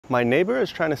My neighbor is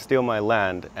trying to steal my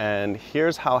land, and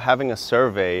here's how having a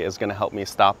survey is going to help me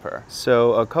stop her.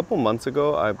 So a couple months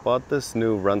ago, I bought this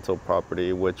new rental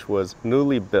property, which was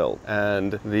newly built,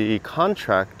 and the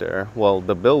contractor, well,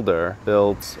 the builder,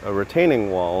 built a retaining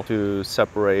wall to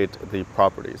separate the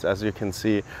properties. As you can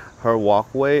see, her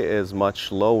walkway is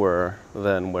much lower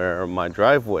than where my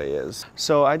driveway is.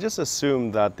 So I just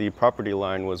assumed that the property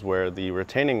line was where the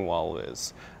retaining wall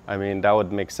is. I mean, that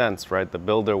would make sense, right? The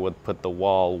builder would put the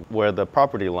wall where the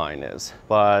property line is.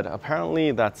 But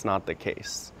apparently that's not the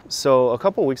case. So a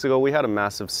couple weeks ago, we had a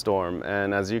massive storm.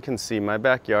 And as you can see, my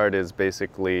backyard is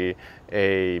basically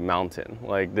a mountain.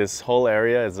 Like, this whole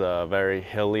area is a very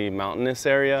hilly, mountainous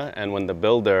area. And when the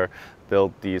builder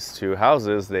built these two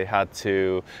houses, they had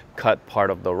to cut part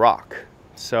of the rock.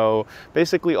 So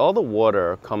basically all the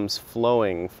water comes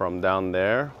flowing from down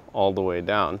there all the way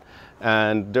down.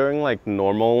 And during like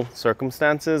normal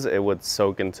circumstances, it would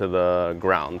soak into the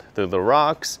ground through the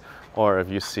rocks, or if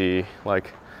you see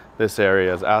like this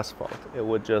area is asphalt, it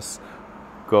would just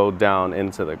go down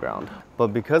into the ground. But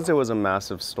because it was a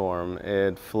massive storm,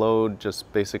 it flowed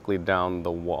just basically down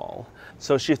the wall.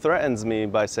 So she threatens me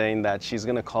by saying that she's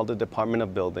gonna call the Department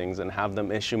of Buildings and have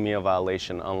them issue me a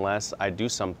violation unless I do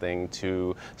something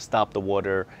to stop the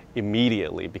water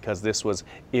immediately, because this was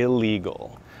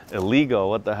illegal. Illegal?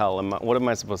 What the hell? What am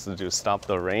I supposed to do? Stop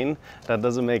the rain? That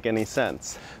doesn't make any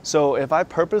sense. So if I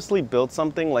purposely built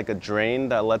something like a drain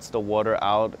that lets the water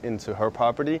out into her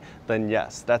property, then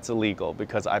yes, that's illegal,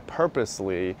 because I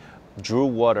purposely drew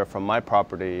water from my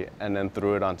property and then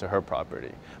threw it onto her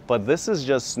property. But this is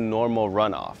just normal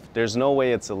runoff. There's no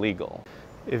way it's illegal.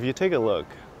 If you take a look,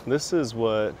 this is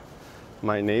what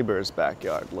my neighbor's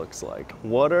backyard looks like.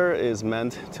 Water is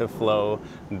meant to flow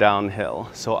downhill.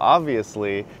 So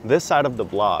obviously this side of the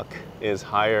block is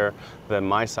higher than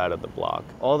my side of the block.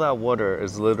 All that water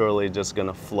is literally just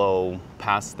gonna flow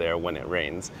past there when it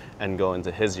rains and go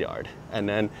into his yard. And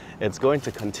then it's going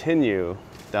to continue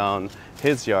down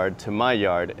his yard to my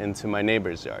yard into my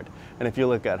neighbor's yard. And if you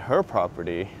look at her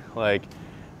property, like,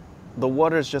 the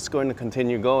water is just going to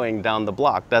continue going down the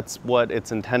block. That's what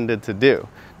it's intended to do.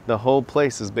 The whole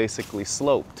place is basically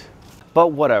sloped.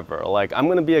 But whatever, like, I'm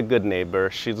gonna be a good neighbor.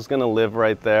 She's gonna live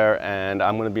right there and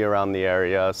I'm gonna be around the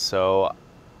area, so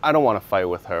I don't want to fight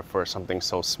with her for something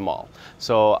so small.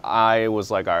 So I was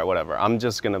like, all right, whatever. I'm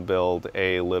just gonna build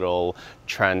a little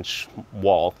trench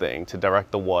wall thing to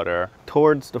direct the water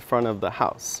towards the front of the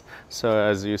house. So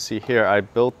as you see here, I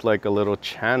built like a little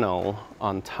channel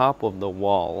on top of the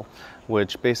wall,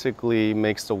 which basically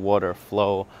makes the water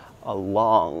flow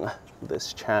along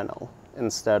this channel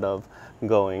instead of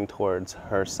going towards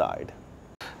her side.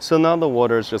 So now the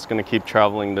water is just gonna keep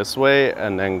traveling this way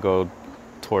and then go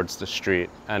towards the street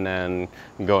and then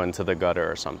go into the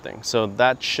gutter or something. So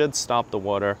that should stop the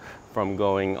water from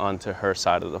going onto her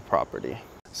side of the property.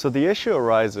 So the issue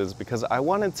arises because I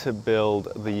wanted to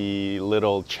build the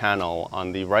little channel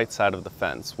on the right side of the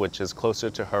fence, which is closer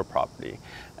to her property.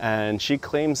 And she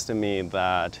claims to me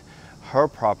that her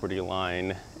property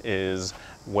line is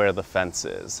where the fence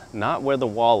is. Not where the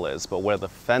wall is, but where the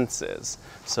fence is.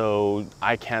 So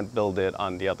I can't build it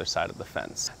on the other side of the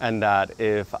fence. And that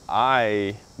if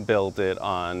I build it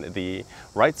on the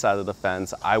right side of the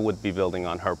fence, I would be building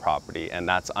on her property, and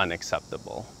that's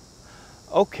unacceptable.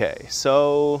 Okay,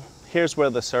 so here's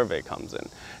where the survey comes in.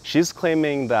 She's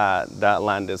claiming that that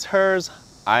land is hers.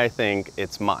 I think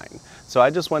it's mine. So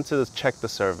I just went to check the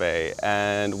survey,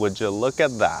 and would you look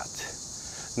at that?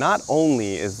 Not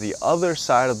only is the other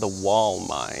side of the wall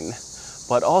mine,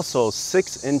 but also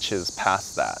 6 inches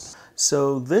past that.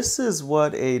 So this is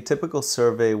what a typical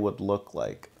survey would look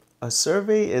like. A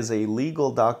survey is a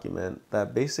legal document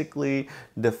that basically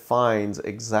defines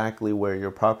exactly where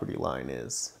your property line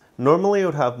is. Normally it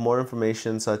would have more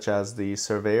information such as the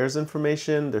surveyor's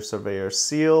information, their surveyor's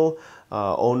seal,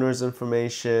 owner's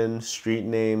information, street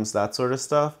names, that sort of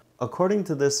stuff. According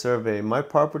to this survey, my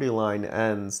property line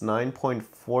ends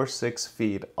 9.46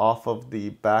 feet off of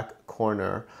the back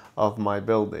corner of my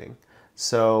building.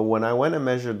 So when I went and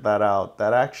measured that out,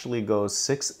 that actually goes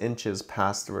 6 inches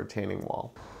past the retaining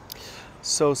wall.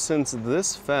 So since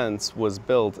this fence was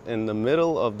built in the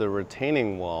middle of the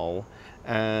retaining wall,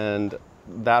 and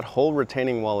that whole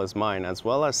retaining wall is mine, as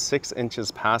well as 6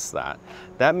 inches past that,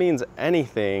 that means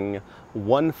anything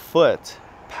 1 foot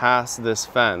past this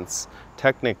fence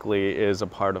technically is a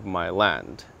part of my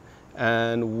land.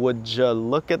 And would you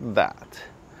look at that?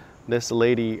 This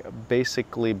lady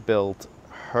basically built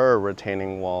her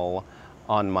retaining wall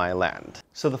on my land.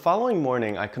 So the following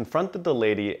morning, I confronted the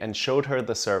lady and showed her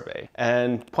the survey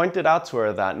and pointed out to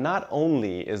her that not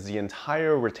only is the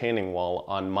entire retaining wall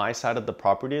on my side of the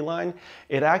property line,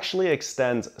 it actually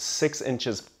extends 6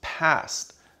 inches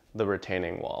past the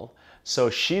retaining wall. So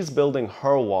she's building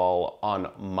her wall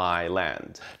on my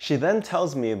land. She then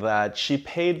tells me that she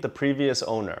paid the previous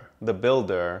owner, the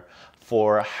builder,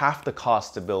 for half the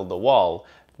cost to build the wall.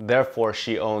 Therefore,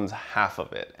 she owns half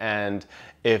of it. And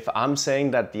if I'm saying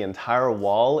that the entire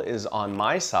wall is on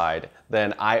my side,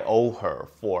 then I owe her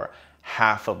for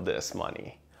half of this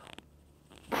money.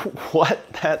 What?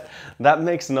 That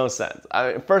makes no sense.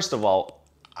 First of all,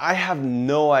 I have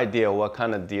no idea what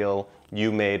kind of deal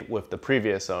you made with the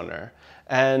previous owner.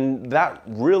 And that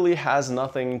really has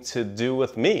nothing to do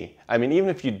with me. I mean, even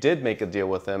if you did make a deal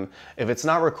with him, if it's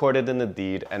not recorded in the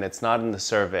deed and it's not in the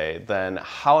survey, then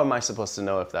how am I supposed to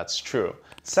know if that's true?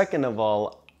 Second of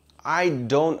all, I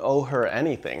don't owe her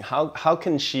anything. How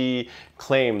can she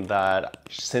claim that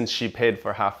since she paid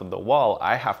for half of the wall,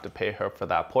 I have to pay her for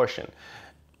that portion?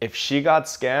 If she got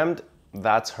scammed,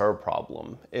 that's her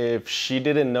problem. If she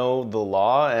didn't know the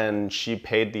law and she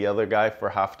paid the other guy for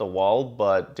half the wall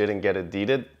but didn't get it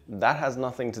deeded, that has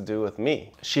nothing to do with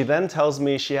me. She then tells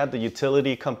me she had the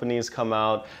utility companies come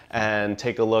out and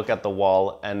take a look at the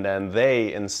wall, and then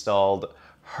they installed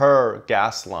her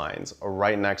gas lines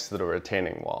right next to the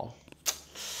retaining wall.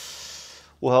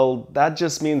 Well, that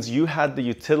just means you had the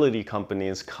utility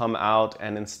companies come out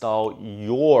and install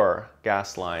your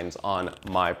gas lines on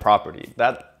my property.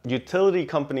 That utility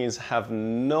companies have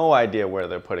no idea where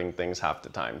they're putting things half the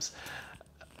times.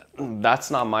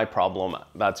 That's not my problem,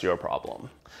 that's your problem.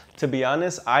 To be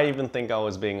honest, I even think I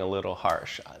was being a little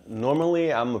harsh.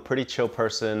 Normally, I'm a pretty chill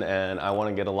person and I want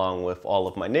to get along with all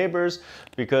of my neighbors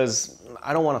because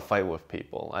I don't want to fight with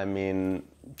people. I mean,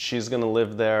 she's gonna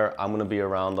live there, I'm gonna be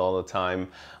around all the time.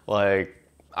 Like,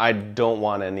 I don't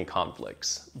want any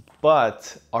conflicts.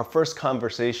 But our first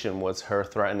conversation was her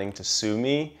threatening to sue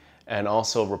me and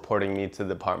also reporting me to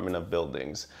the Department of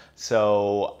Buildings.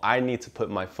 So I need to put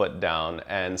my foot down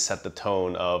and set the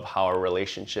tone of how our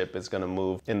relationship is gonna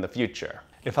move in the future.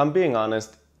 If I'm being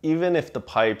honest, even if the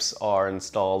pipes are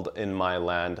installed in my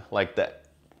land, like the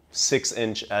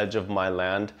 6-inch edge of my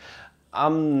land,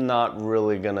 I'm not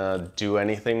really gonna do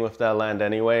anything with that land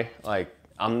anyway. Like,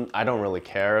 I don't really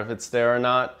care if it's there or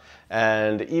not.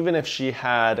 And even if she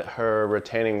had her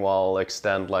retaining wall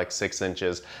extend like 6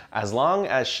 inches, as long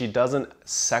as she doesn't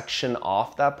section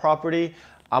off that property,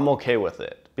 I'm okay with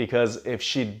it. Because if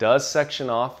she does section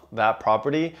off that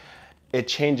property, it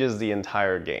changes the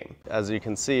entire game. As you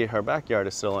can see, her backyard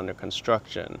is still under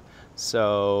construction.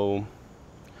 So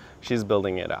she's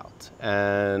building it out.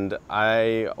 And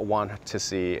I want to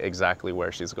see exactly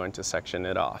where she's going to section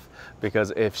it off.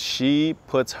 Because if she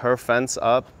puts her fence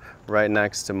up right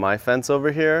next to my fence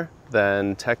over here,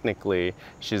 then technically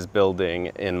she's building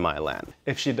in my land.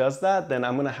 If she does that, then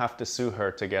I'm gonna have to sue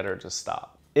her to get her to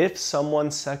stop. If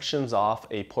someone sections off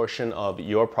a portion of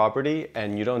your property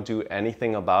and you don't do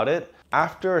anything about it,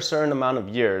 after a certain amount of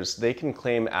years, they can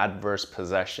claim adverse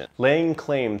possession, laying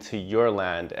claim to your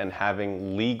land and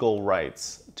having legal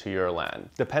rights to your land.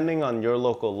 Depending on your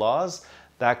local laws,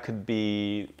 that could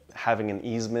be having an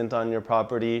easement on your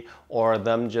property or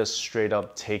them just straight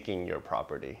up taking your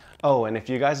property. Oh, and if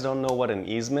you guys don't know what an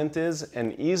easement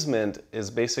is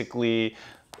basically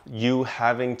you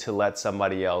having to let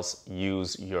somebody else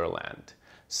use your land.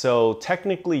 So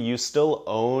technically you still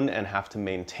own and have to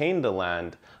maintain the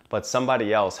land, but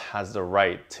somebody else has the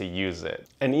right to use it.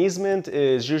 An easement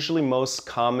is usually most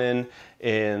common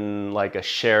in like a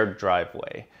shared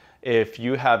driveway. If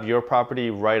you have your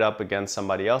property right up against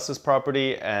somebody else's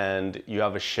property and you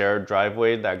have a shared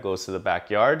driveway that goes to the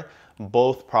backyard,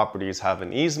 both properties have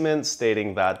an easement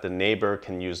stating that the neighbor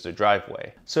can use the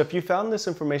driveway. So if you found this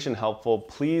information helpful,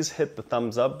 please hit the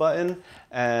thumbs up button.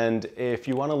 And if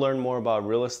you want to learn more about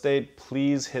real estate,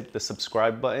 please hit the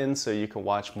subscribe button so you can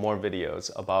watch more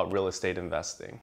videos about real estate investing.